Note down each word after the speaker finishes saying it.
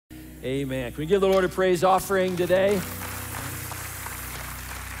Amen. Can we give the Lord a praise offering today?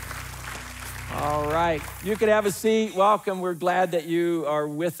 All right, you can have a seat. Welcome. We're glad that you are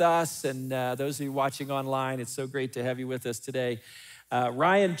with us, and those of you watching online, it's so great to have you with us today.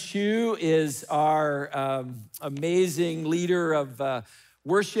 Ryan Chu is our amazing leader of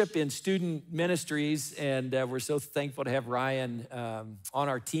worship in student ministries, and we're so thankful to have Ryan on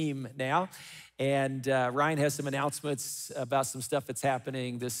our team now. And Ryan has some announcements about some stuff that's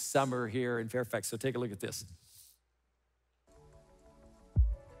happening this summer here in Fairfax, so take a look at this.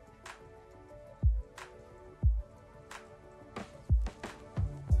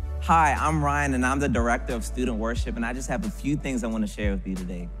 Hi, I'm Ryan, and I'm the Director of Student Worship, and I just have a few things I want to share with you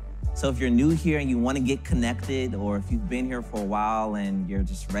today. So if you're new here and you want to get connected, or if you've been here for a while and you're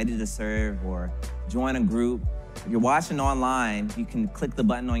just ready to serve or join a group, if you're watching online, you can click the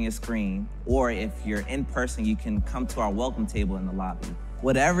button on your screen, or if you're in person, you can come to our welcome table in the lobby.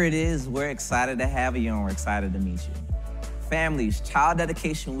 Whatever it is, we're excited to have you, and we're excited to meet you. Families, Child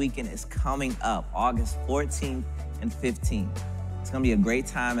Dedication Weekend is coming up August 14th and 15th. It's gonna be a great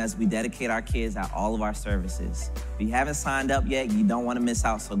time as we dedicate our kids at all of our services. If you haven't signed up yet, you don't wanna miss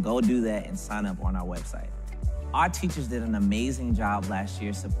out, so go do that and sign up on our website. Our teachers did an amazing job last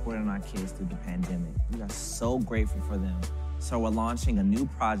year supporting our kids through the pandemic. We are so grateful for them. So we're launching a new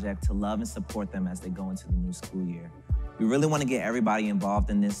project to love and support them as they go into the new school year. We really wanna get everybody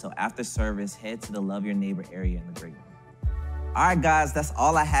involved in this, so after service, head to the Love Your Neighbor area in the great room. All right, guys, that's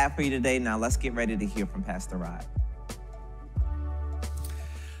all I have for you today. Now let's get ready to hear from Pastor Rod.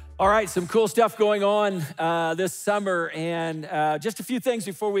 All right, some cool stuff going on this summer, and just a few things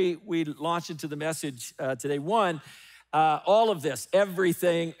before we launch into the message today. One, all of this,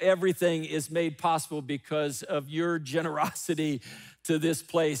 everything is made possible because of your generosity to this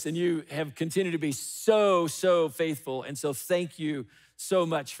place, and you have continued to be so faithful, and so thank you so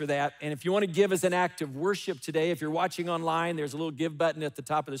much for that. And if you want to give as an act of worship today, if you're watching online, there's a little give button at the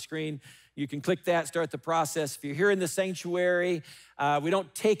top of the screen. You can click that, start the process. If you're here in the sanctuary, we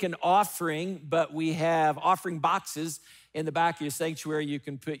don't take an offering, but we have offering boxes in the back of your sanctuary. You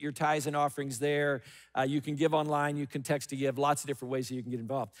can put your tithes and offerings there. You can give online, you can text to give, lots of different ways that you can get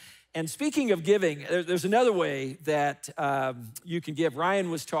involved. And speaking of giving, there's another way that you can give. Ryan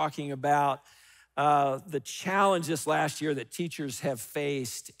was talking about the challenge this last year that teachers have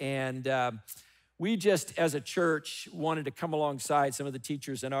faced, and we just, as a church, wanted to come alongside some of the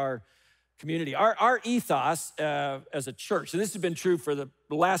teachers in our community. Our ethos as a church, and this has been true for the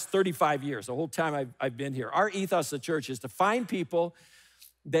last 35 years, the whole time I've been here, our ethos as a church is to find people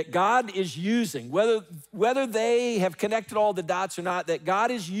that God is using, whether they have connected all the dots or not, that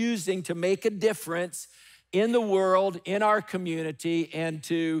God is using to make a difference in the world, in our community, and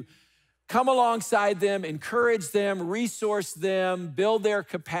to come alongside them, encourage them, resource them, build their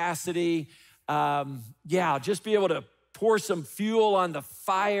capacity. Just be able to pour some fuel on the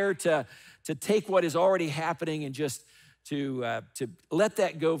fire to take what is already happening and just to let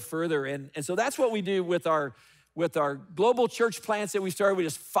that go further. And so that's what we do with our global church plants that we started. We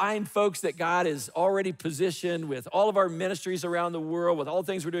just find folks that God has already positioned with all of our ministries around the world, with all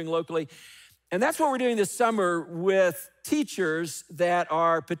the things we're doing locally. And that's what we're doing this summer with teachers that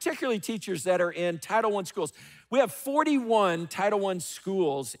are, particularly teachers that are in Title I schools. We have 41 Title I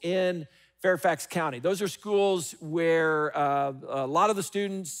schools in Fairfax County. Those are schools where a lot of the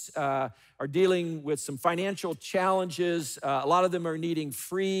students are dealing with some financial challenges. A lot of them are needing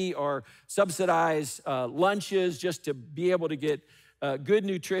free or subsidized lunches just to be able to get good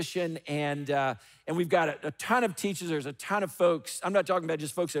nutrition. And we've got a ton of teachers. There's a ton of folks. I'm not talking about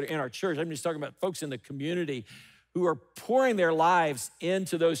just folks that are in our church. I'm just talking about folks in the community who are pouring their lives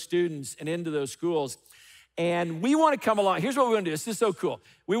into those students and into those schools. And we want to come along. Here's what we're going to do. This is so cool.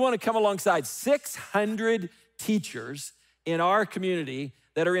 We want to come alongside 600 teachers in our community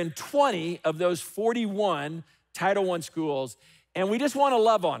that are in 20 of those 41 Title I schools. And we just want to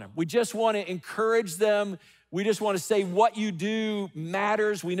love on them. We just want to encourage them. We just want to say what you do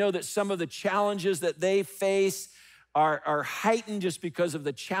matters. We know that some of the challenges that they face are heightened just because of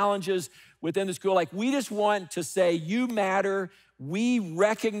the challenges within the school. Like, we just want to say you matter. We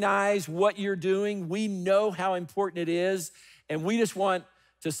recognize what you're doing. We know how important it is. And we just want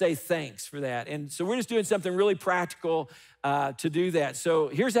to say thanks for that. And so we're just doing something really practical to do that. So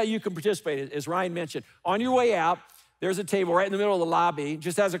here's how you can participate. As Ryan mentioned, on your way out, there's a table right in the middle of the lobby.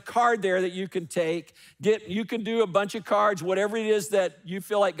 Just has a card there that you can take. You can do a bunch of cards, whatever it is that you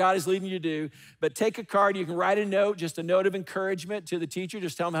feel like God is leading you to do. But take a card. You can write a note, just a note of encouragement to the teacher.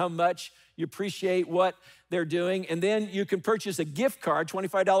 Just tell them how much you appreciate what they're doing. And then you can purchase a gift card,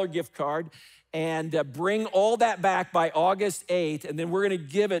 $25 gift card. and bring all that back by August 8th, and then we're gonna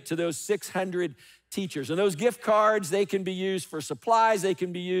give it to those 600 teachers. And those gift cards, they can be used for supplies, they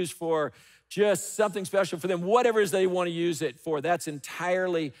can be used for just something special for them, whatever it is they wanna use it for. That's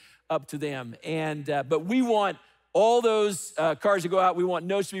entirely up to them. And but we want all those cards to go out. We want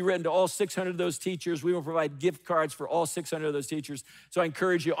notes to be written to all 600 of those teachers. We will provide gift cards for all 600 of those teachers. So I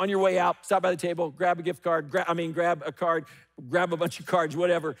encourage you, on your way out, stop by the table, grab a gift card, grab a card, grab a bunch of cards,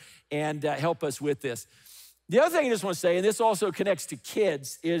 whatever, and help us with this. The other thing I just want to say, and this also connects to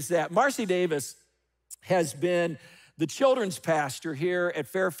kids, is that Marcy Davis has been the children's pastor here at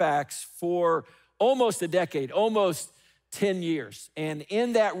Fairfax for almost a decade, almost 10 years. And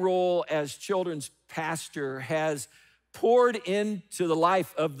in that role as children's pastor has poured into the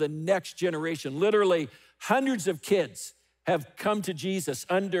life of the next generation. Literally, hundreds of kids have come to Jesus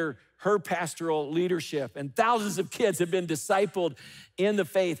under her pastoral leadership, and thousands of kids have been discipled in the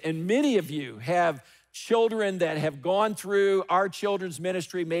faith. And many of you have children that have gone through our children's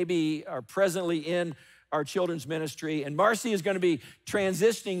ministry, maybe are presently in our children's ministry. And Marcy is going to be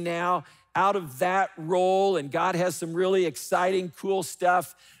transitioning now out of that role, and God has some really exciting, cool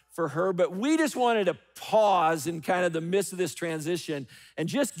stuff for her. But we just wanted to pause in kind of the midst of this transition and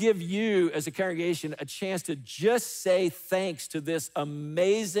just give you as a congregation a chance to just say thanks to this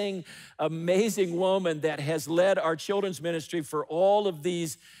amazing, amazing woman that has led our children's ministry for all of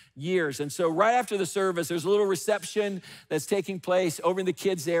these years. And so right after the service, there's a little reception that's taking place over in the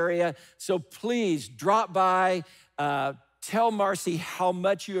kids area. So please drop by, tell Marcy how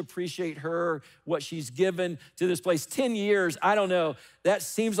much you appreciate her, what she's given to this place. 10 years, I don't know, that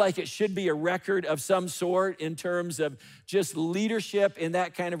seems like it should be a record of some sort in terms of just leadership in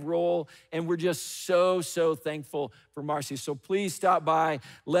that kind of role. And we're just so, so thankful for Marcy. So please stop by,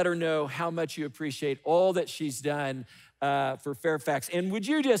 let her know how much you appreciate all that she's done for Fairfax. And would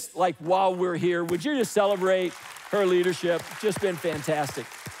you just, like, while we're here, would you just celebrate her leadership? Just been fantastic.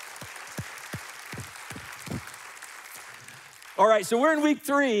 All right, so we're in week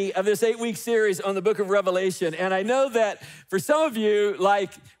 3 of this 8-week series on the book of Revelation. And I know that for some of you,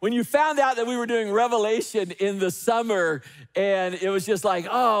 like when you found out that we were doing Revelation in the summer, and it was just like,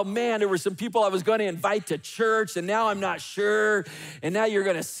 oh man, there were some people I was going to invite to church, and now I'm not sure. And now you're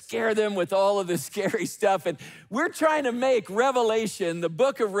going to scare them with all of this scary stuff. And we're trying to make Revelation, the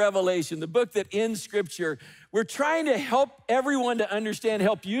book of Revelation, the book that ends Scripture, we're trying to help everyone to understand,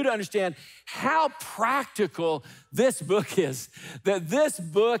 help you to understand how practical this book is. That this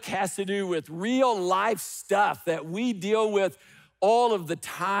book has to do with real life stuff that we deal with all of the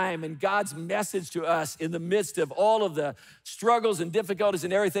time, and God's message to us in the midst of all of the struggles and difficulties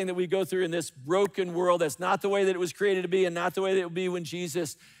and everything that we go through in this broken world. That's not the way that it was created to be, and not the way that it will be when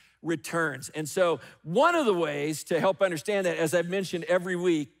Jesus returns. And so one of the ways to help understand that, as I've mentioned every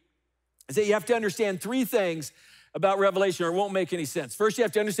week, is that you have to understand 3 things about Revelation, or it won't make any sense. First, you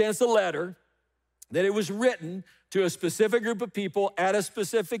have to understand it's a letter, that it was written to a specific group of people at a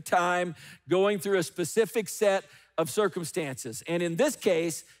specific time, going through a specific set of circumstances. And in this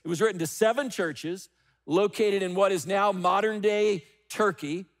case, it was written to 7 churches located in what is now modern day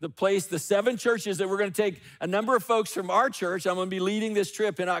Turkey, the 7 churches that we're going to take a number of folks from our church. I'm going to be leading this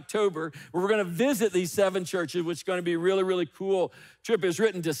trip in October, where we're going to visit these 7 churches, which is going to be a really, really cool trip. It was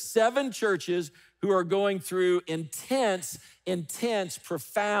written to 7 churches who are going through intense,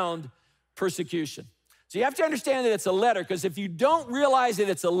 profound persecution. So you have to understand that it's a letter, because if you don't realize that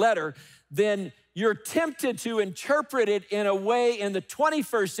it's a letter, then you're tempted to interpret it in a way in the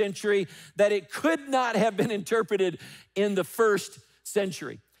 21st century that it could not have been interpreted in the first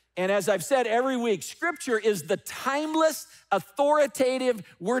century. And as I've said every week, Scripture is the timeless, authoritative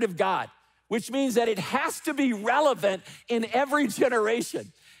Word of God, which means that it has to be relevant in every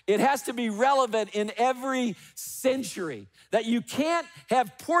generation. It has to be relevant in every century. That you can't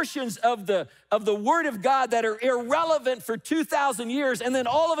have portions of the Word of God that are irrelevant for 2,000 years and then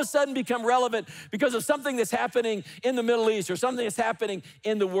all of a sudden become relevant because of something that's happening in the Middle East or something that's happening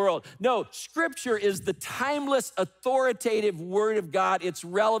in the world. No, Scripture is the timeless, authoritative Word of God. It's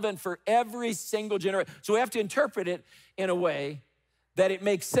relevant for every single generation. So we have to interpret it in a way that it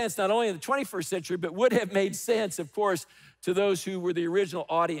makes sense not only in the 21st century, but would have made sense, of course, to those who were the original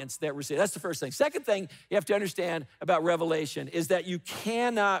audience that received. That's the first thing. Second thing you have to understand about Revelation is that you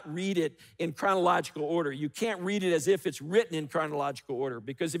cannot read it in chronological order. You can't read it as if it's written in chronological order,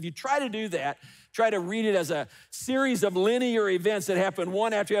 because if you try to do that, try to read it as a series of linear events that happen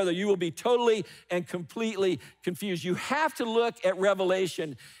one after the other, you will be totally and completely confused. You have to look at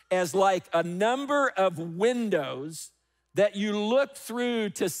Revelation as like a number of windows that you look through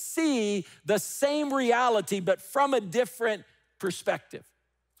to see the same reality, but from a different perspective.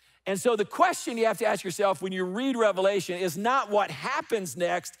 And so the question you have to ask yourself when you read Revelation is not what happens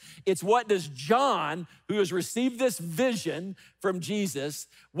next, it's what does John, who has received this vision from Jesus,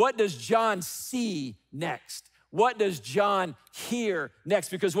 what does John see next? What does John hear next?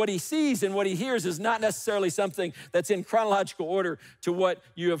 Because what he sees and what he hears is not necessarily something that's in chronological order to what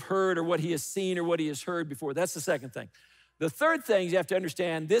you have heard or what he has seen or what he has heard before. That's the second thing. The third thing you have to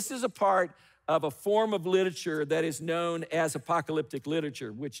understand, this is a part of a form of literature that is known as apocalyptic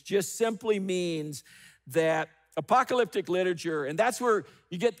literature, which just simply means that apocalyptic literature, and that's where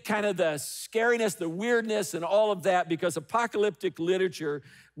you get kind of the scariness, the weirdness, and all of that, because apocalyptic literature,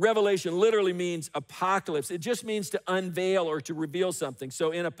 Revelation literally means apocalypse. It just means to unveil or to reveal something.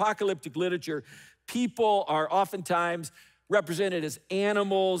 So in apocalyptic literature, people are oftentimes represented as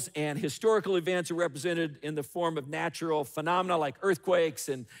animals, and historical events are represented in the form of natural phenomena like earthquakes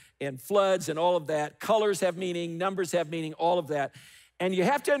and floods and all of that. Colors have meaning, numbers have meaning, all of that. And you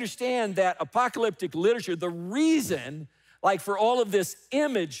have to understand that apocalyptic literature, the reason like for all of this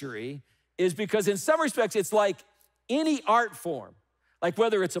imagery is because in some respects, it's like any art form, like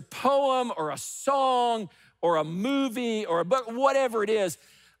whether it's a poem or a song or a movie or a book, whatever it is,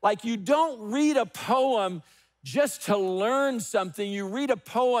 like you don't read a poem just to learn something. You read a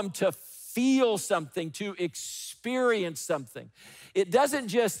poem to feel something, to experience something. It doesn't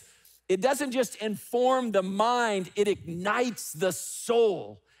just inform the mind, it ignites the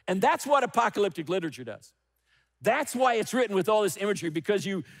soul. And that's what apocalyptic literature does. That's why it's written with all this imagery, because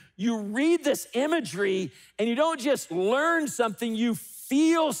you read this imagery and you don't just learn something, you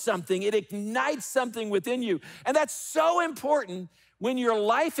feel something. It ignites something within you. And that's so important when your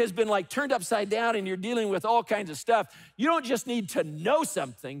life has been like turned upside down and you're dealing with all kinds of stuff. You don't just need to know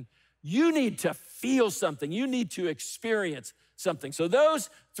something, you need to feel something. You need to experience something. So those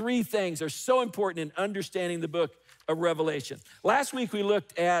three things are so important in understanding the book of Revelation. Last week we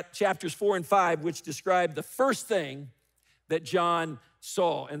looked at chapters 4 and 5, which describe the first thing that John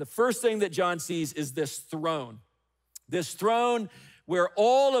saw. And the first thing that John sees is this throne. This throne where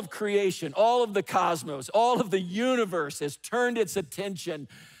all of creation, all of the cosmos, all of the universe has turned its attention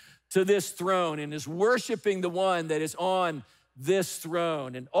to this throne and is worshiping the one that is on this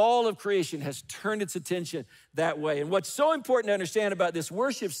throne. And all of creation has turned its attention that way. And what's so important to understand about this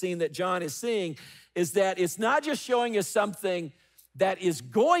worship scene that John is seeing is that it's not just showing us something that is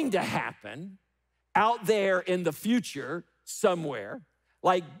going to happen out there in the future somewhere.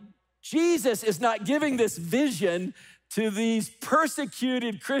 Like Jesus is not giving this vision to these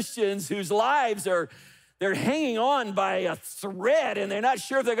persecuted Christians whose lives they're hanging on by a thread and they're not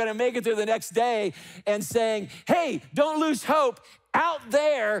sure if they're gonna make it through the next day, and saying, hey, don't lose hope. Out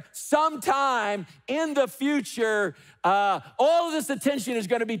there sometime in the future, all of this attention is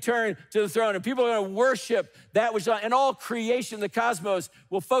gonna be turned to the throne and people are gonna worship that which, and all creation, the cosmos,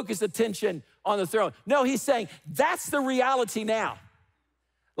 will focus attention on the throne. No, he's saying that's the reality now.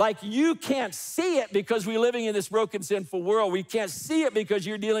 Like you can't see it because we're living in this broken, sinful world. We can't see it because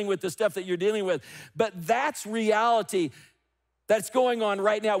you're dealing with the stuff that you're dealing with. But that's reality that's going on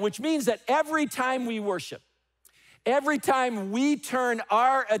right now, which means that every time we worship, every time we turn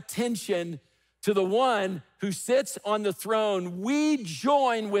our attention to the one who sits on the throne, we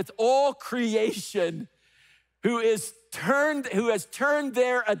join with all creation who has turned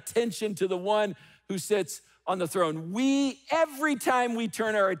their attention to the one who sits on the throne. Every time we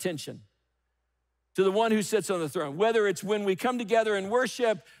turn our attention to the one who sits on the throne, whether it's when we come together and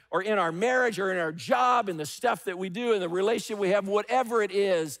worship or in our marriage or in our job and the stuff that we do and the relationship we have, whatever it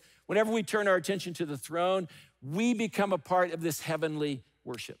is, whenever we turn our attention to the throne, we become a part of this heavenly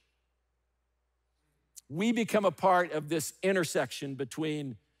worship. We become a part of this intersection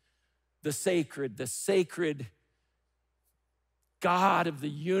between the sacred God of the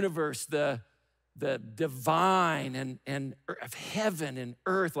universe, the divine and of heaven and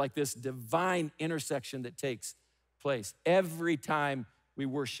earth, like this divine intersection that takes place. Every time we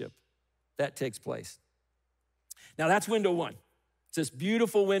worship, that takes place. Now that's window one. It's this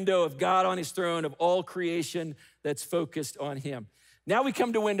beautiful window of God on his throne, of all creation that's focused on him. Now we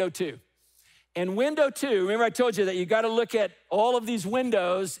come to window two. And window two, remember I told you that you gotta look at all of these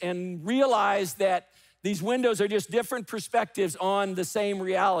windows and realize that these windows are just different perspectives on the same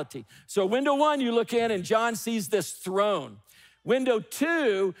reality. So window one, you look in and John sees this throne. Window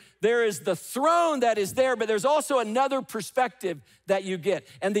two, there is the throne that is there, but there's also another perspective that you get.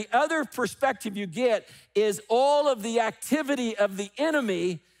 And the other perspective you get is all of the activity of the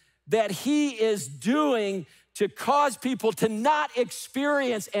enemy that he is doing to cause people to not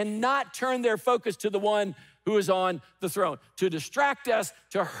experience and not turn their focus to the one who is on the throne, to distract us,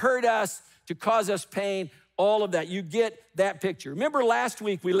 to hurt us, to cause us pain, all of that. You get that picture. Remember last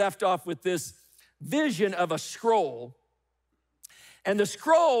week we left off with this vision of a scroll. And the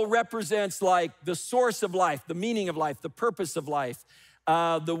scroll represents like the source of life, the meaning of life, the purpose of life,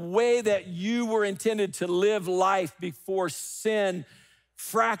 the way that you were intended to live life before sin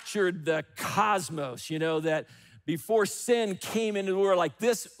fractured the cosmos, that before sin came into the world, like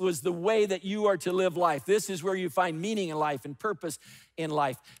this was the way that you are to live life. This is where you find meaning in life and purpose in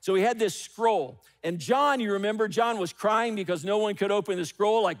life. So we had this scroll. And John, you remember, John was crying because no one could open the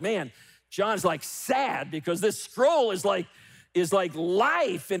scroll. Like, man, John's like sad because this scroll is like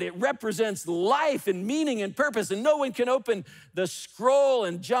life, and it represents life and meaning and purpose, and no one can open the scroll,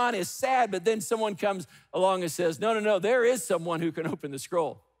 and John is sad. But then someone comes along and says, no, there is someone who can open the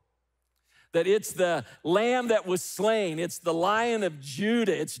scroll. That it's the Lamb that was slain. It's the Lion of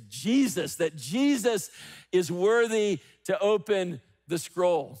Judah. It's Jesus, that Jesus is worthy to open the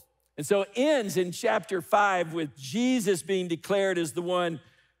scroll. And so it ends in chapter 5 with Jesus being declared as the one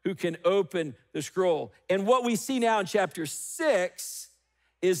who can open the scroll. And what we see now in chapter 6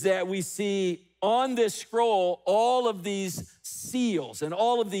 is that we see on this scroll all of these seals, and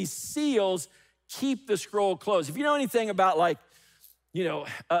all of these seals keep the scroll closed. If you know anything about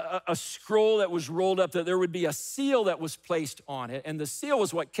a scroll that was rolled up, that there would be a seal that was placed on it, and the seal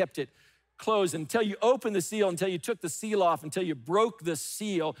was what kept it closed. Until you opened the seal, until you took the seal off, until you broke the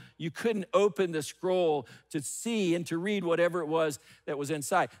seal, you couldn't open the scroll to see and to read whatever it was that was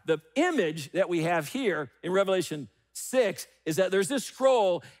inside. The image that we have here in Revelation 6 is that there's this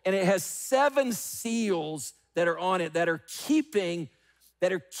scroll, and it has 7 seals that are on it that are keeping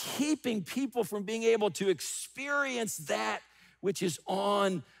people from being able to experience that which is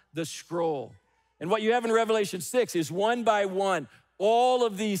on the scroll. And what you have in Revelation 6 is one by one, all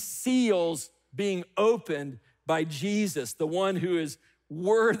of these seals being opened by Jesus, the one who is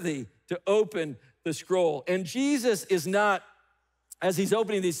worthy to open the scroll. And Jesus is not, as he's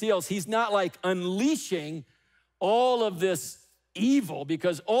opening these seals, he's not like unleashing all of this evil,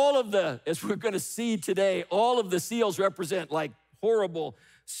 because all of as we're gonna see today, all of the seals represent like horrible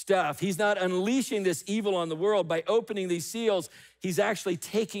stuff. He's not unleashing this evil on the world. By opening these seals, he's actually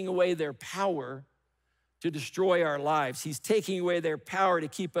taking away their power to destroy our lives. He's taking away their power to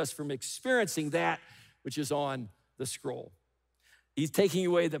keep us from experiencing that which is on the scroll. He's taking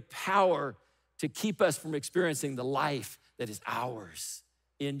away the power to keep us from experiencing the life that is ours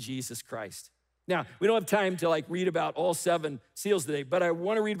in Jesus Christ. Now, we don't have time to read about all 7 seals today, but I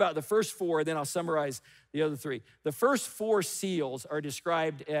want to read about the first 4, and then I'll summarize the other 3. The first 4 seals are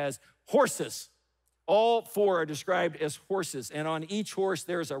described as horses. All 4 are described as horses, and on each horse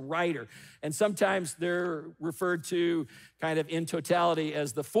there's a rider. And sometimes they're referred to kind of in totality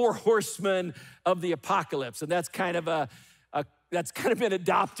as the 4 horsemen of the apocalypse. And that's kind of that's kind of been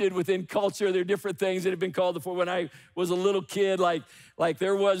adopted within culture. There are different things that have been called before. When I was a little kid, like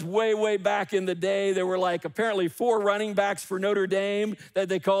there was way back in the day, there were apparently 4 running backs for Notre Dame that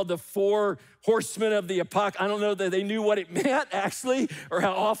they called the 4 horsemen of the apocalypse. I don't know that they knew what it meant actually, or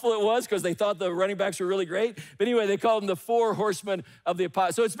how awful it was, because they thought the running backs were really great. But anyway, they called them the 4 horsemen of the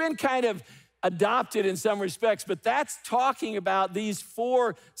apocalypse. So it's been kind of adopted in some respects, but that's talking about these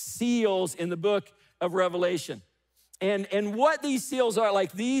 4 seals in the book of Revelation. And what these seals are,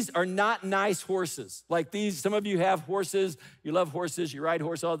 these are not nice horses. Some of you have horses, you love horses, you ride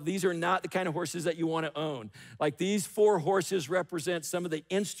horses. These are not the kind of horses that you want to own. These 4 horses represent some of the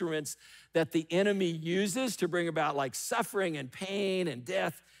instruments that the enemy uses to bring about suffering and pain and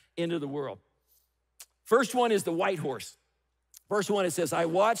death into the world. First one is the white horse. First one, it says, I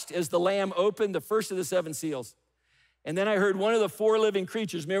watched as the Lamb opened the first of the 7 seals. And then I heard one of the 4 living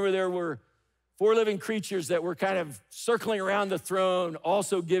creatures. Remember, there were 4 living creatures that were kind of circling around the throne,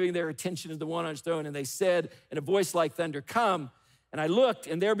 also giving their attention to the one on his throne. And they said in a voice like thunder, come. And I looked,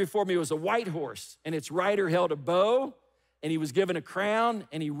 and there before me was a white horse, and its rider held a bow, and he was given a crown,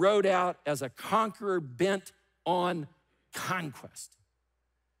 and he rode out as a conqueror bent on conquest.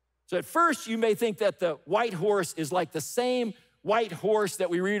 So at first, you may think that the white horse is like the same white horse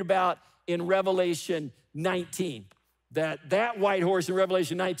that we read about in Revelation 19. That white horse in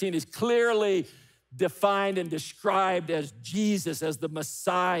Revelation 19 is clearly defined and described as Jesus, as the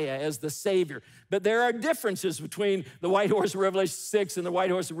Messiah, as the Savior. But there are differences between the white horse of Revelation 6 and the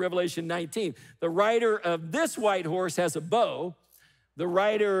white horse of Revelation 19. The rider of this white horse has a bow. The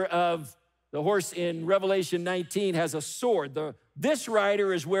rider of the horse in Revelation 19 has a sword. This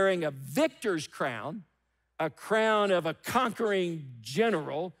rider is wearing a victor's crown, a crown of a conquering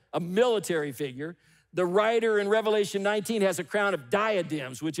general, a military figure. The rider in Revelation 19 has a crown of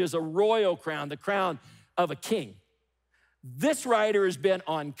diadems, which is a royal crown, the crown of a king. This rider is bent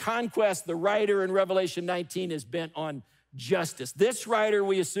on conquest. The rider in Revelation 19 is bent on justice. This rider,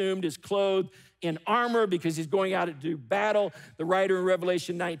 we assumed, is clothed in armor because he's going out to do battle. The rider in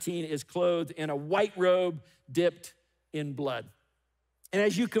Revelation 19 is clothed in a white robe dipped in blood. And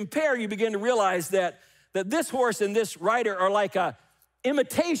as you compare, you begin to realize that this horse and this rider are like a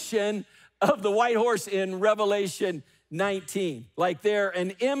imitation of the white horse in Revelation 19. Like they're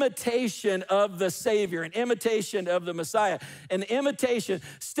an imitation of the Savior, an imitation of the Messiah, an imitation,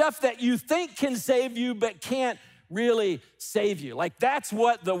 stuff that you think can save you but can't really save you. Like that's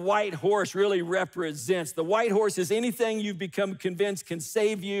what the white horse really represents. The white horse is anything you've become convinced can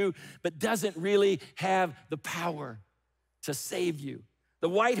save you but doesn't really have the power to save you. The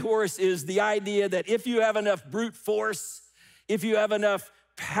white horse is the idea that if you have enough brute force, if you have enough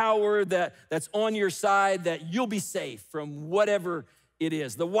power that's on your side, that you'll be safe from whatever it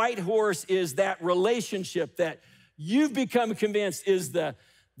is. The white horse is that relationship that you've become convinced is the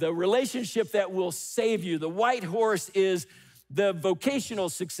relationship that will save you. The white horse is the vocational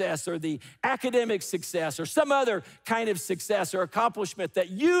success or the academic success or some other kind of success or accomplishment that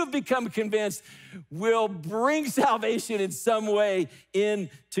you've become convinced will bring salvation in some way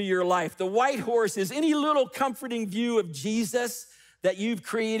into your life. The white horse is any little comforting view of Jesus that you've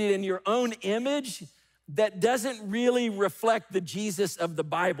created in your own image that doesn't really reflect the Jesus of the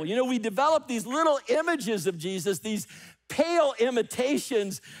Bible. You know, we develop these little images of Jesus, these pale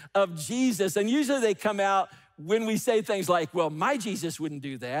imitations of Jesus, and usually they come out when we say things like, well, my Jesus wouldn't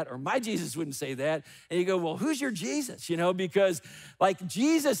do that, or my Jesus wouldn't say that. And you go, well, who's your Jesus? You know, because like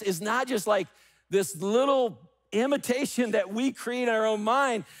Jesus is not just like this little imitation that we create in our own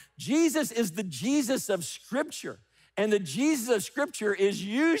mind. Jesus is the Jesus of Scripture. And the Jesus of Scripture is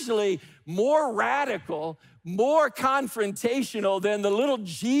usually more radical, more confrontational than the little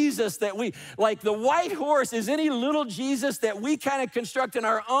Jesus that we, like the white horse is any little Jesus that we kind of construct in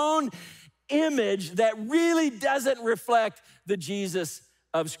our own image that really doesn't reflect the Jesus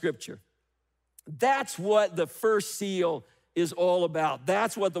of Scripture. That's what the first seal is all about.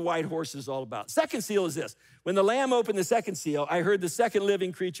 That's what the white horse is all about. Second seal is this. When the Lamb opened the second seal, I heard the second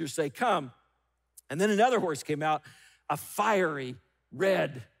living creature say, "Come." And then another horse came out, a fiery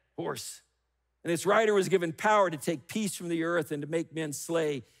red horse. And its rider was given power to take peace from the earth and to make men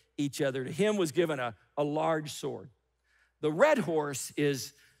slay each other. To him was given a large sword. The red horse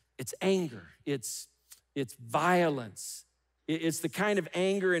is it's anger, it's violence. It's the kind of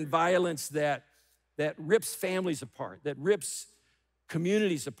anger and violence that rips families apart, that rips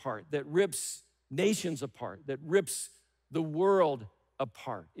communities apart, that rips nations apart, that rips the world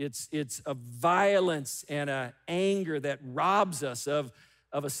apart. It's a violence and an anger that robs us of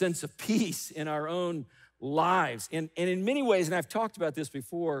a sense of peace in our own lives. And in many ways, and I've talked about this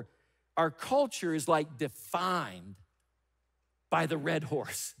before, our culture is like defined by the red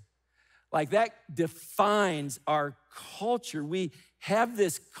horse. Like that defines our culture. We have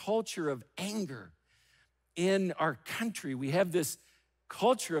this culture of anger in our country. We have this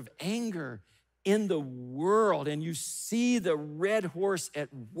culture of anger in the world, and you see the red horse at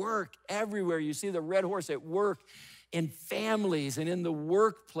work everywhere. You see the red horse at work in families and in the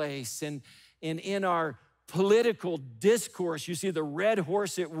workplace and in our political discourse. You see the red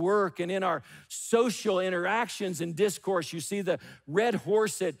horse at work, and in our social interactions and discourse, you see the red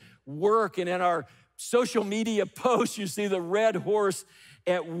horse at work, and in our social media posts, you see the red horse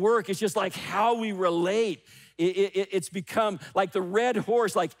at work. It's just like how we relate. It's become like the red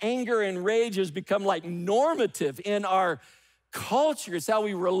horse, like anger and rage has become like normative in our culture. It's how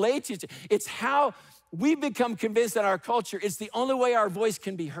we relate to each other. It's how we become convinced in our culture it's the only way our voice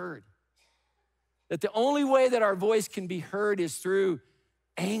can be heard. That the only way that our voice can be heard is through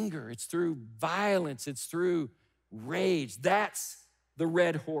anger, it's through violence, it's through rage. That's the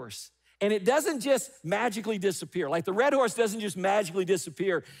red horse. And it doesn't just magically disappear. Like the red horse doesn't just magically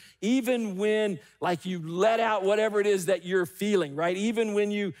disappear, even when like you let out whatever it is that you're feeling, right? Even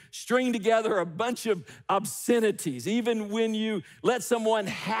when you string together a bunch of obscenities, even when you let someone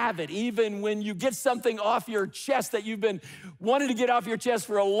have it, even when you get something off your chest that you've been wanting to get off your chest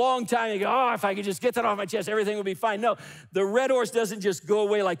for a long time, you go, oh, if I could just get that off my chest, everything will be fine. No, the red horse doesn't just go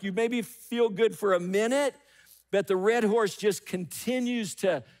away. Like you maybe feel good for a minute, but the red horse just continues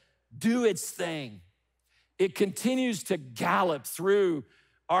to do its thing. It continues to gallop through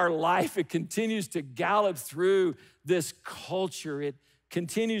our life. It continues to gallop through this culture. It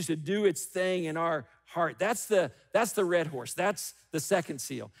continues to do its thing in our heart. That's the red horse. That's the second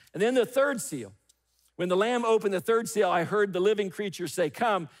seal. And then the third seal. When the Lamb opened the third seal, I heard the living creature say,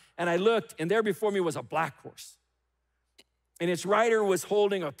 "Come." And I looked, and there before me was a black horse. And its rider was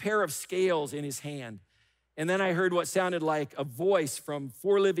holding a pair of scales in his hand. And then I heard what sounded like a voice from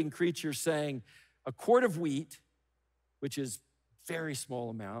 4 living creatures saying, a quart of wheat, which is a very small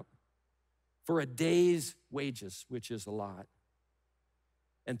amount, for a day's wages, which is a lot,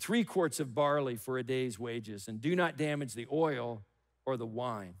 and 3 quarts of barley for a day's wages, and do not damage the oil or the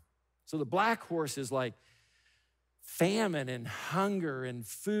wine. So the black horse is like famine and hunger and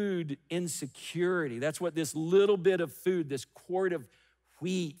food insecurity. That's what this little bit of food, this quart of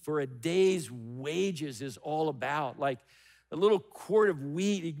wheat for a day's wages is all about. Like a little quart of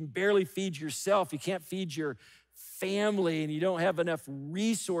wheat, you can barely feed yourself. You can't feed your family, and you don't have enough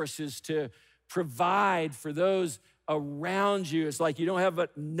resources to provide for those around you. It's like you don't have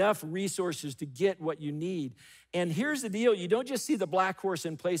enough resources to get what you need. And here's the deal. You don't just see the black horse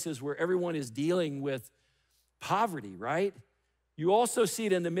in places where everyone is dealing with poverty, right? You also see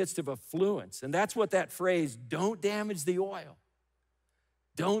it in the midst of affluence. And that's what that phrase, don't damage the oil,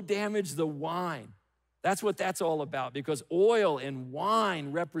 don't damage the wine. That's what that's all about, because oil and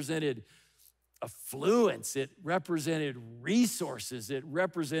wine represented affluence. It represented resources. It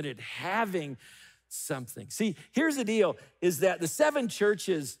represented having something. See, here's the deal, is that the 7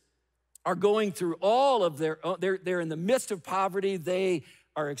 churches are going through all of they're in the midst of poverty. They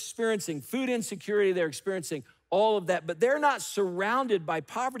are experiencing food insecurity. They're experiencing all of that, but they're not surrounded by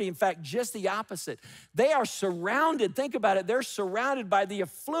poverty. In fact, just the opposite. They are surrounded, think about it, they're surrounded by the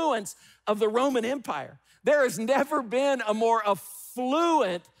affluence of the Roman Empire. There has never been a more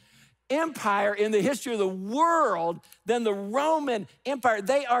affluent empire in the history of the world than the Roman Empire.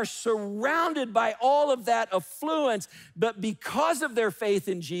 They are surrounded by all of that affluence, but because of their faith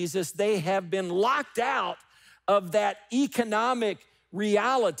in Jesus, they have been locked out of that economic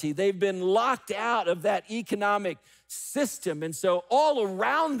reality. They've been locked out of that economic system. And so all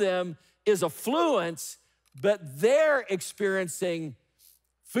around them is affluence, but they're experiencing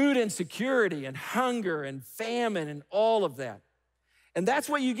food insecurity and hunger and famine and all of that. And that's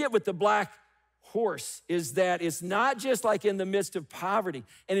what you get with the black horse, is that it's not just like in the midst of poverty.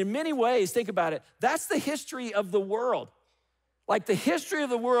 And in many ways, think about it, that's the history of the world. Like the history of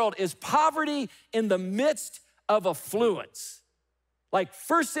the world is poverty in the midst of affluence. Like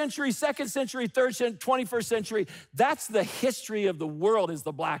 1st century, 2nd century, 3rd century, 21st century, that's the history of the world, is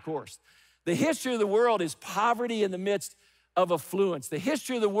the black horse. The history of the world is poverty in the midst of affluence. The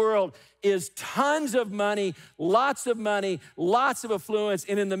history of the world is tons of money, lots of affluence,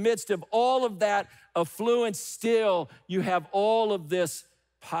 and in the midst of all of that affluence, still you have all of this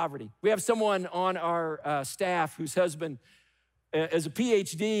poverty. We have someone on our staff whose husband is a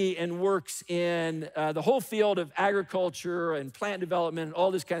PhD and works in the whole field of agriculture and plant development and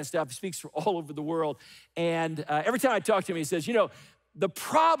all this kind of stuff. He speaks for all over the world. And every time I talk to him, he says, you know, the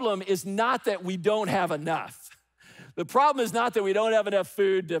problem is not that we don't have enough. The problem is not that we don't have enough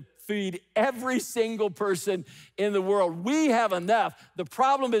food to feed every single person in the world. We have enough. The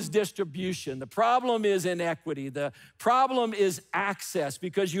problem is distribution. The problem is inequity. The problem is access,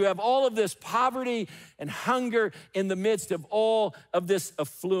 because you have all of this poverty and hunger in the midst of all of this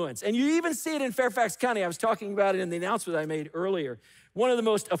affluence. And you even see it in Fairfax County. I was talking about it in the announcement I made earlier. One of the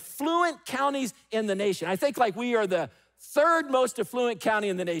most affluent counties in the nation. I think like we are the 3rd most affluent county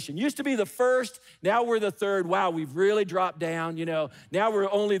in the nation. Used to be the 1st, now we're the 3rd. Wow, we've really dropped down, you know. Now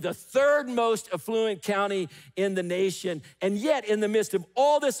we're only the 3rd most affluent county in the nation. And yet, in the midst of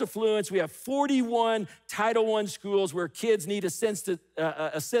all this affluence, we have 41 Title I schools where kids need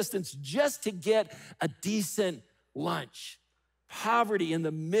assistance just to get a decent lunch. Poverty in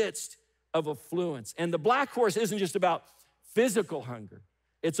the midst of affluence. And the black horse isn't just about physical hunger.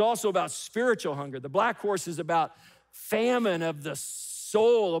 It's also about spiritual hunger. The black horse is about famine of the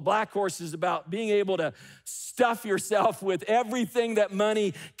soul. A black horse is about being able to stuff yourself with everything that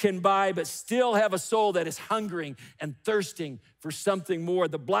money can buy, but still have a soul that is hungering and thirsting for something more.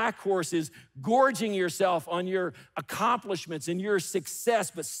 The black horse is gorging yourself on your accomplishments and your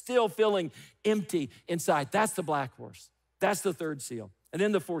success, but still feeling empty inside. That's the black horse. That's the 3rd seal. And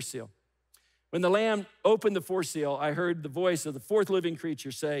then the 4th seal. When the Lamb opened the 4th seal, I heard the voice of the 4th living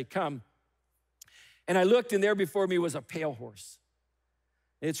creature say, "Come." And I looked, and there before me was a pale horse.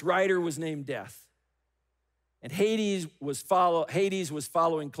 Its rider was named Death. And Hades was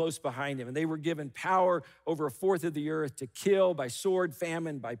following close behind him. And they were given power over 1/4 of the earth to kill by sword,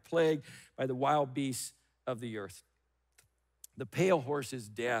 famine, by plague, by the wild beasts of the earth. The pale horse is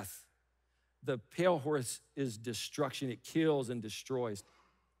death. The pale horse is destruction. It kills and destroys.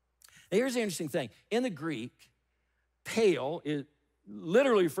 Now, here's the interesting thing. In the Greek, pale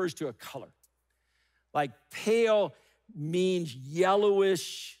literally refers to a color. Like pale means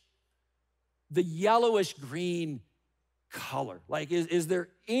yellowish, the yellowish green color. Like is there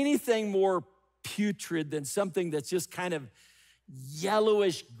anything more putrid than something that's just kind of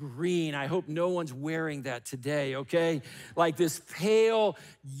yellowish green. I hope no one's wearing that today, okay? Like this pale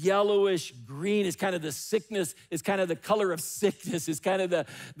yellowish green is kind of the sickness, is kind of the color of sickness, is kind of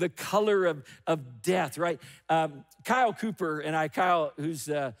the color of death, right? Kyle Cooper and I, Kyle, who's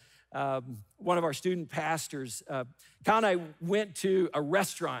one of our student pastors, Kyle and I went to a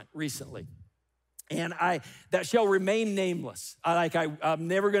restaurant recently, and that shall remain nameless. I'm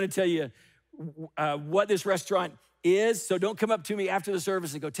never gonna tell you what this restaurant is, so don't come up to me after the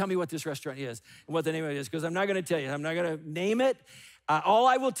service and go, tell me what this restaurant is and what the name of it is, because I'm not gonna tell you. I'm not gonna name it. All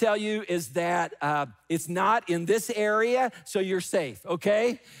I will tell you is that it's not in this area, so you're safe,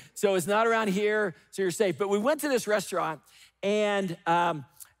 okay? So it's not around here, so you're safe. But we went to this restaurant, and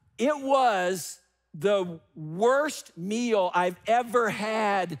it was the worst meal I've ever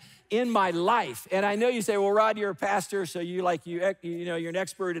had in my life. And I know you say, well, Rod, you're a pastor, so you're an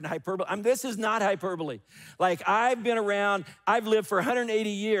expert in hyperbole. This is not hyperbole. Like, I've been around, I've lived for 180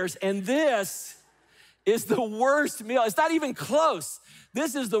 years, and this is the worst meal. It's not even close.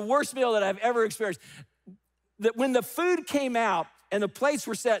 This is the worst meal that I've ever experienced. That when the food came out and the plates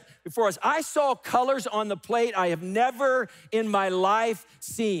were set before us, I saw colors on the plate I have never in my life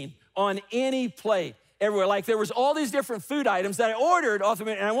seen on any plate. Everywhere. Like, there was all these different food items that I ordered off the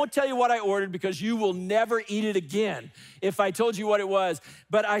menu, and I won't tell you what I ordered because you will never eat it again if I told you what it was.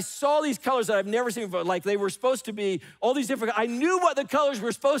 But I saw these colors that I've never seen before. Like, they were supposed to be all these different, I knew what the colors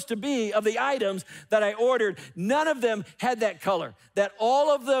were supposed to be of the items that I ordered. None of them had that color. That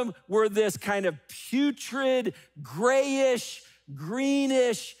all of them were this kind of putrid, grayish,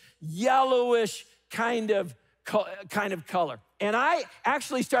 greenish, yellowish kind of color. And I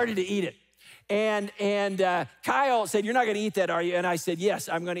actually started to eat it. And Kyle said, you're not gonna eat that, are you? And I said, yes,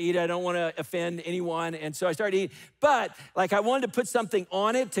 I'm gonna eat it. I don't wanna offend anyone. And so I started eating. But like, I wanted to put something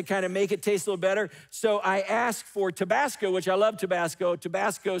on it to kind of make it taste a little better. So I asked for Tabasco, which I love Tabasco.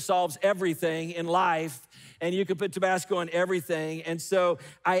 Tabasco solves everything in life. And you can put Tabasco on everything. And so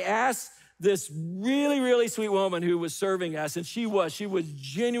I asked this really, really sweet woman who was serving us, and she was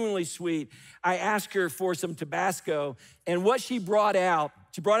genuinely sweet. I asked her for some Tabasco, and what she brought out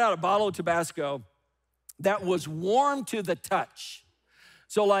a bottle of Tabasco that was warm to the touch.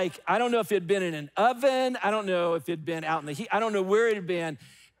 So like, I don't know if it had been in an oven, I don't know if it had been out in the heat, I don't know where it had been,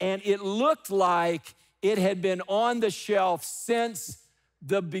 and it looked like it had been on the shelf since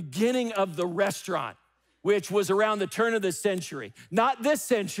the beginning of the restaurant, which was around the turn of the century. Not this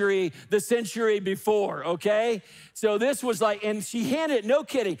century, the century before, okay? So this was like, and she handed it, no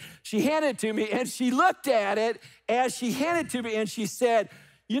kidding, she handed it to me, and she looked at it as she handed it to me, and she said,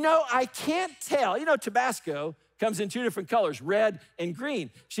 I can't tell. Tabasco comes in two different colors, red and green.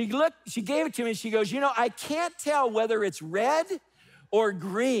 She gave it to me, and she goes, I can't tell whether it's red or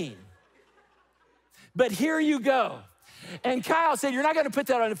green, but here you go. And Kyle said, you're not gonna put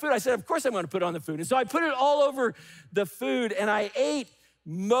that on the food. I said, of course I'm gonna put it on the food. And so I put it all over the food, and I ate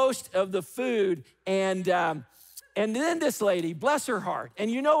most of the food. And then this lady, bless her heart,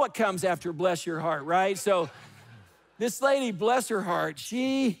 and you know what comes after bless your heart, right? So this lady, bless her heart,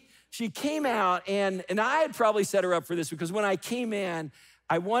 she came out, and I had probably set her up for this, because when I came in,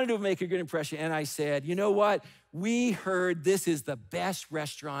 I wanted to make a good impression, and I said, you know what? We heard this is the best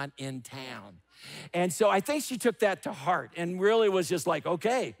restaurant in town. And so I think she took that to heart and really was just like,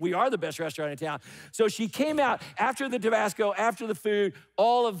 okay, we are the best restaurant in town. So she came out after the Tabasco, after the food,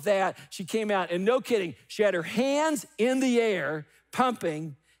 all of that. She came out, and no kidding, she had her hands in the air,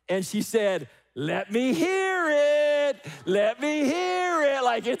 pumping, and she said, let me hear it. Let me hear it.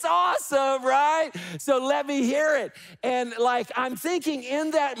 Like, it's awesome, right? So let me hear it. And like, I'm thinking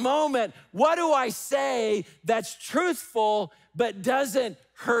in that moment, what do I say that's truthful but doesn't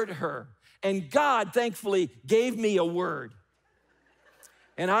hurt her? And God, thankfully, gave me a word.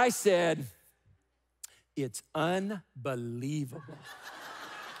 And I said, it's unbelievable.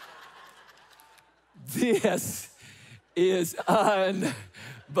 This is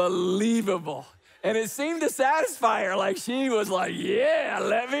unbelievable. And it seemed to satisfy her. Like, she was like, yeah,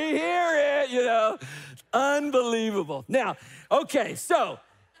 let me hear it, Unbelievable. Now, yes,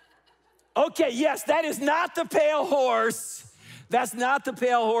 that is not the pale horse. That's not the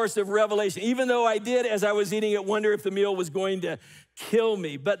pale horse of Revelation, even though I did, as I was eating it, wonder if the meal was going to kill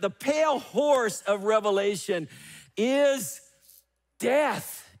me. But the pale horse of Revelation is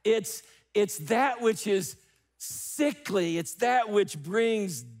death. It's that which is sickly. It's that which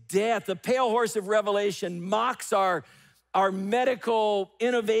brings death. The pale horse of Revelation mocks our medical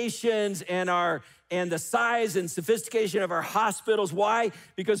innovations and the size and sophistication of our hospitals. Why?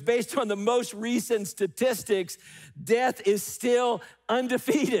 Because based on the most recent statistics, death is still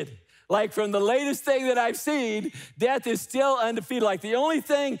undefeated. Like from the latest thing that I've seen, death is still undefeated. Like the only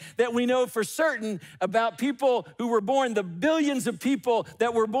thing that we know for certain about people who were born, the billions of people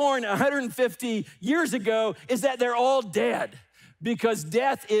that were born 150 years ago, is that they're all dead because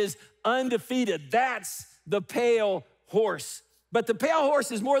death is undefeated. That's the pale horse. But the pale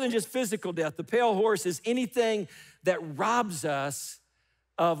horse is more than just physical death. The pale horse is anything that robs us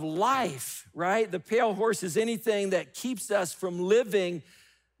of life, right? The pale horse is anything that keeps us from living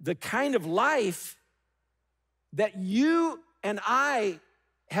the kind of life that you and I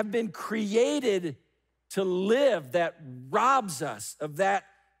have been created to live, that robs us of that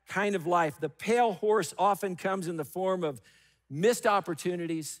kind of life. The pale horse often comes in the form of missed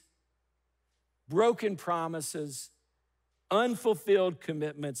opportunities, broken promises, unfulfilled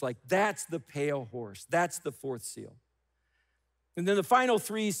commitments. Like that's the pale horse. That's the fourth seal. And then the final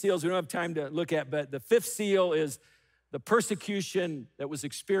three seals we don't have time to look at, but the fifth seal is the persecution that was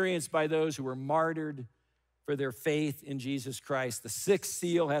experienced by those who were martyred for their faith in Jesus Christ. The sixth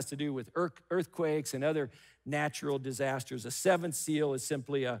seal has to do with earthquakes and other natural disasters. The seventh seal is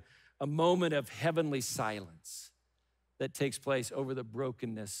simply a moment of heavenly silence that takes place over the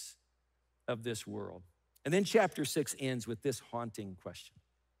brokenness of this world. And then chapter 6 ends with this haunting question.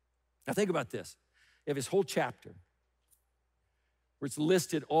 Now think about this. You have this whole chapter where it's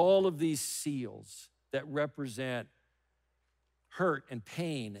listed all of these seals that represent hurt and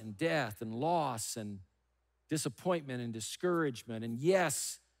pain and death and loss and disappointment and discouragement. And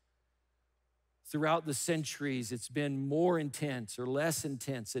yes, throughout the centuries, it's been more intense or less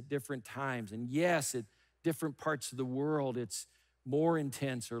intense at different times. And yes, at different parts of the world, it's more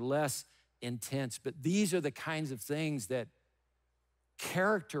intense or less intense. But these are the kinds of things that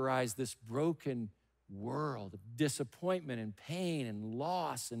characterize this broken world of disappointment and pain and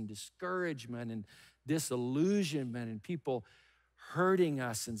loss and discouragement and disillusionment and people hurting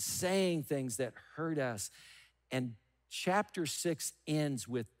us and saying things that hurt us. And chapter 6 ends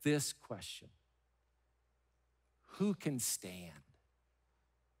with this question: who can stand?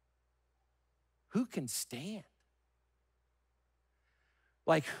 Who can stand?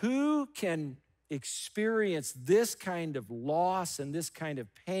 Like, who can experience this kind of loss and this kind of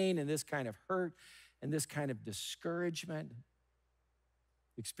pain and this kind of hurt and this kind of discouragement?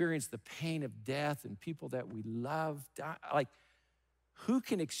 Experience the pain of death and people that we love die. Like, who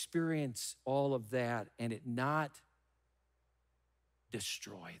can experience all of that and it not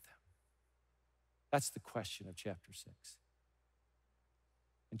destroy them? That's the question of chapter 6.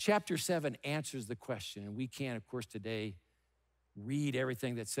 And chapter 7 answers the question, and we can't, of course, today read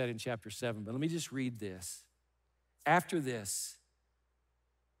everything that's said in chapter 7, but let me just read this. After this,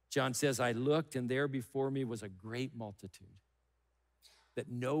 John says, I looked, and there before me was a great multitude that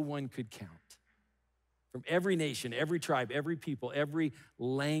no one could count, from every nation, every tribe, every people, every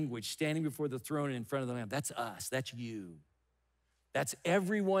language, standing before the throne and in front of the Lamb. That's us, that's you. That's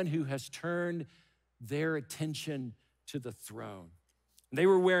everyone who has turned their attention to the throne. And they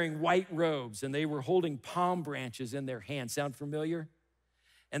were wearing white robes, and they were holding palm branches in their hands. Sound familiar?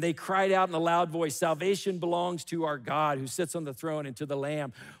 And they cried out in a loud voice, salvation belongs to our God who sits on the throne and to the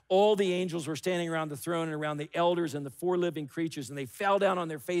Lamb. All the angels were standing around the throne and around the elders and the four living creatures, and they fell down on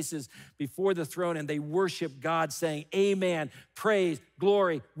their faces before the throne, and they worshiped God, saying, amen, praise,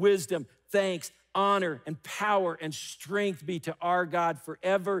 glory, wisdom, thanks, honor, and power, and strength be to our God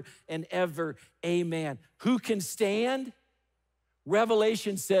forever and ever, amen. Who can stand?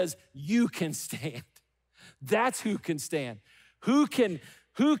 Revelation says you can stand. That's who can stand. Who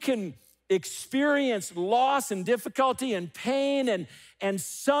can experience loss and difficulty and pain and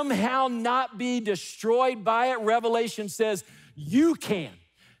somehow not be destroyed by it? Revelation says you can.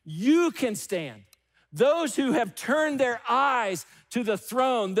 You can stand. Those who have turned their eyes to the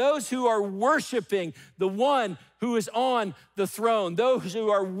throne, those who are worshiping the one who is on the throne, those who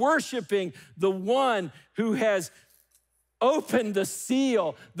are worshiping the one who has opened the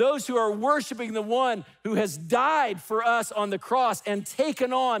seal, those who are worshiping the one who has died for us on the cross and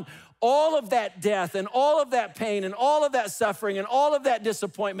taken on all of that death and all of that pain and all of that suffering and all of that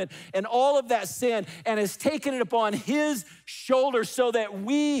disappointment and all of that sin, and has taken it upon his shoulders so that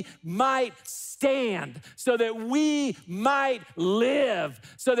we might stand, so that we might live,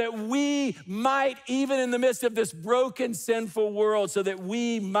 so that we might, even in the midst of this broken, sinful world, so that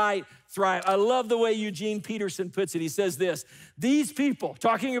we might thrive. I love the way Eugene Peterson puts it. He says this: these people,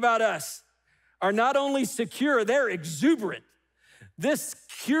 talking about us, are not only secure, they're exuberant.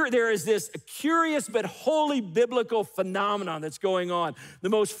 There is this curious but wholly biblical phenomenon that's going on. The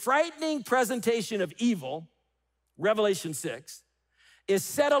most frightening presentation of evil, Revelation 6, is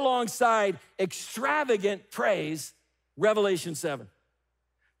set alongside extravagant praise, Revelation 7.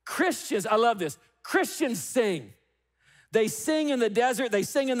 Christians, I love this, Christians sing. They sing in the desert, they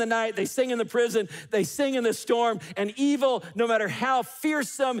sing in the night, they sing in the prison, they sing in the storm, and evil, no matter how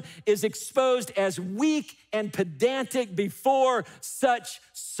fearsome, is exposed as weak and pedantic before such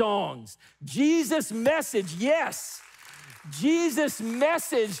songs. Jesus' message, yes, Jesus'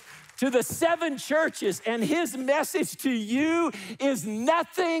 message to the 7 churches and his message to you is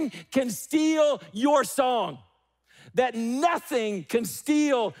nothing can steal your song. That nothing can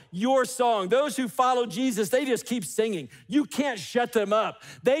steal your song. Those who follow Jesus, they just keep singing. You can't shut them up.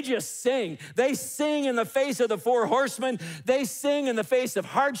 They just sing. They sing in the face of the 4 horsemen. They sing in the face of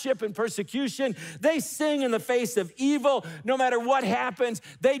hardship and persecution. They sing in the face of evil. No matter what happens,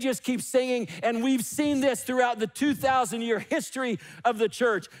 they just keep singing. And we've seen this throughout the 2,000-year history of the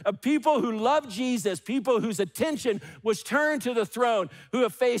church, of people who love Jesus, people whose attention was turned to the throne, who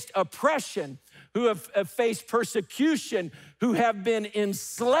have faced oppression, who have faced persecution, who have been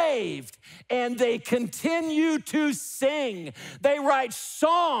enslaved, and they continue to sing. They write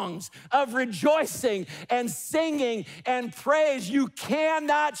songs of rejoicing and singing and praise. You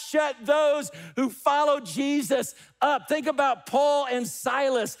cannot shut those who follow Jesus up. Think about Paul and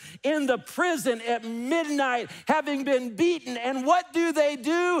Silas in the prison at midnight, having been beaten, and what do?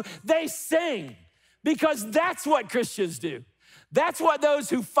 They sing, because that's what Christians do. That's what those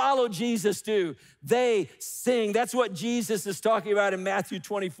who follow Jesus do. They sing. That's what Jesus is talking about in Matthew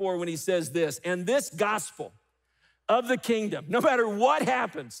 24 when he says this. And this gospel of the kingdom, no matter what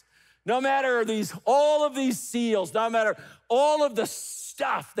happens, no matter all of these seals, no matter all of the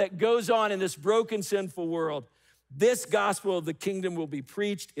stuff that goes on in this broken, sinful world, this gospel of the kingdom will be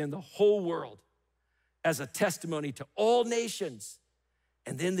preached in the whole world as a testimony to all nations,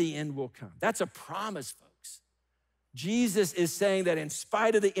 and then the end will come. That's a promise, folks. Jesus is saying that in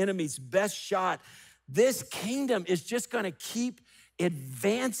spite of the enemy's best shot, this kingdom is just gonna keep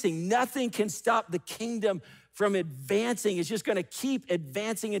advancing. Nothing can stop the kingdom from advancing. It's just gonna keep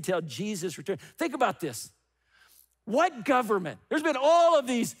advancing until Jesus returns. Think about this. What government? There's been all of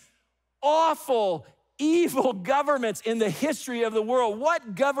these awful, evil governments in the history of the world.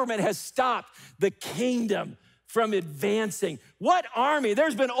 What government has stopped the kingdom from advancing? What army?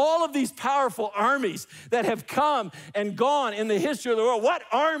 There's been all of these powerful armies that have come and gone in the history of the world. What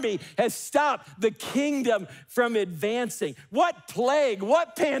army has stopped the kingdom from advancing? What plague,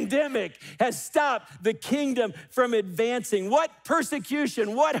 what pandemic has stopped the kingdom from advancing? What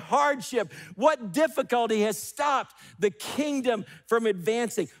persecution, what hardship, what difficulty has stopped the kingdom from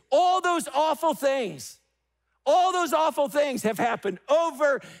advancing? All those awful things have happened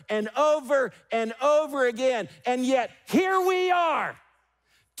over and over and over again. And yet here we are,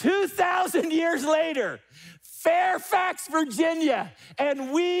 2,000 years later, Fairfax, Virginia,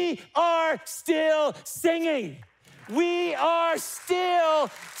 and we are still singing. We are still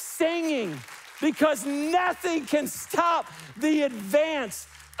singing because nothing can stop the advance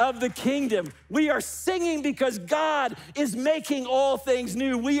of the kingdom. We are singing because God is making all things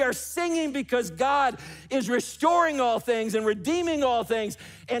new. We are singing because God is restoring all things and redeeming all things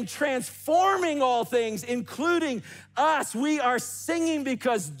and transforming all things, including us. We are singing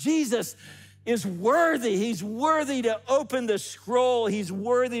because Jesus is worthy. He's worthy to open the scroll. He's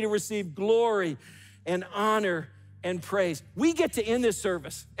worthy to receive glory and honor and praise. We get to end this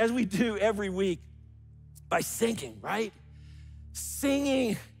service, as we do every week, by singing, right?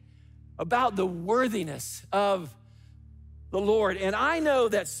 Singing about the worthiness of the Lord. And I know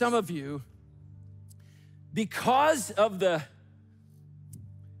that some of you, because of the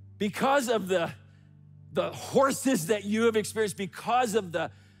horses that you have experienced, because of the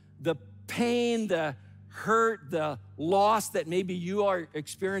pain, the hurt, the loss that maybe you are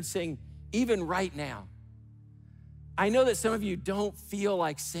experiencing even right now, I know that some of you don't feel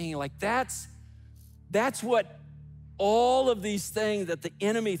like singing. Like that's what all of these things that the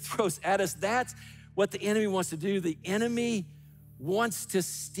enemy throws at us, that's what the enemy wants to do. The enemy wants to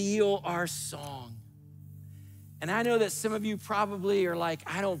steal our song. And I know that some of you probably are like,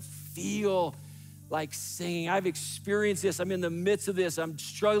 I don't feel like singing. I've experienced this. I'm in the midst of this. I'm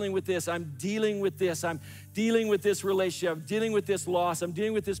struggling with this. I'm dealing with this. I'm dealing with this relationship. I'm dealing with this loss. I'm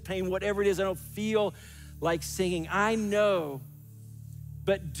dealing with this pain, whatever it is. I don't feel like singing. I know,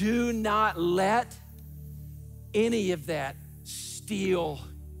 but do not let any of that steal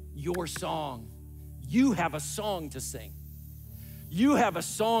your song. You have a song to sing. You have a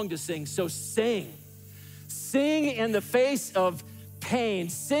song to sing, so sing. Sing in the face of pain.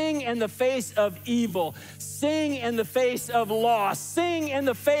 Sing in the face of evil. Sing in the face of loss. Sing in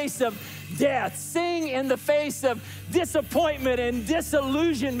the face of death. Sing in the face of disappointment and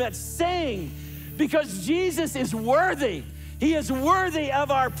disillusionment. Sing, because Jesus is worthy. He is worthy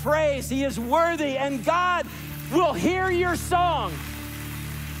of our praise. He is worthy, and God will hear your song.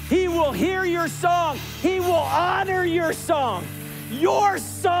 He will hear your song. He will honor your song. Your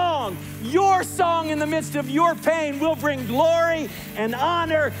song in the midst of your pain will bring glory and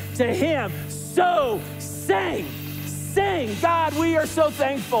honor to him. So sing. God, we are so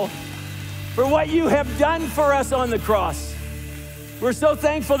thankful for what you have done for us on the cross. We're so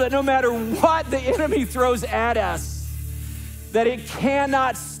thankful that no matter what the enemy throws at us, that it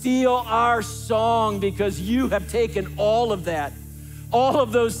cannot steal our song, because you have taken all of that. All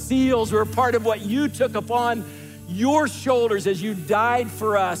of those seals were part of what you took upon your shoulders as you died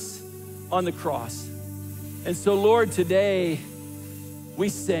for us on the cross. And so, Lord, today we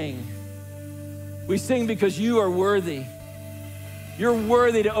sing. We sing because you are worthy. You're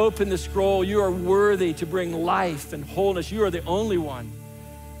worthy to open the scroll. You are worthy to bring life and wholeness. You are the only one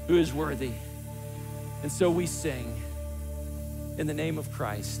who is worthy. And so we sing in the name of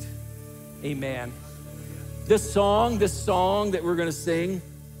Christ. Amen. This song that we're gonna sing,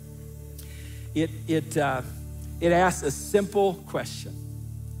 it asks a simple question.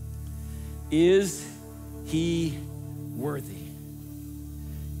 Is he worthy?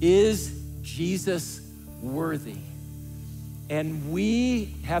 Is Jesus worthy? And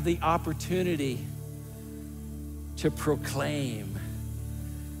we have the opportunity to proclaim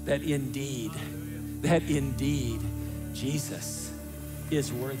that indeed Jesus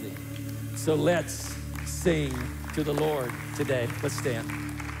is worthy. So let's sing to the Lord today. Let's stand.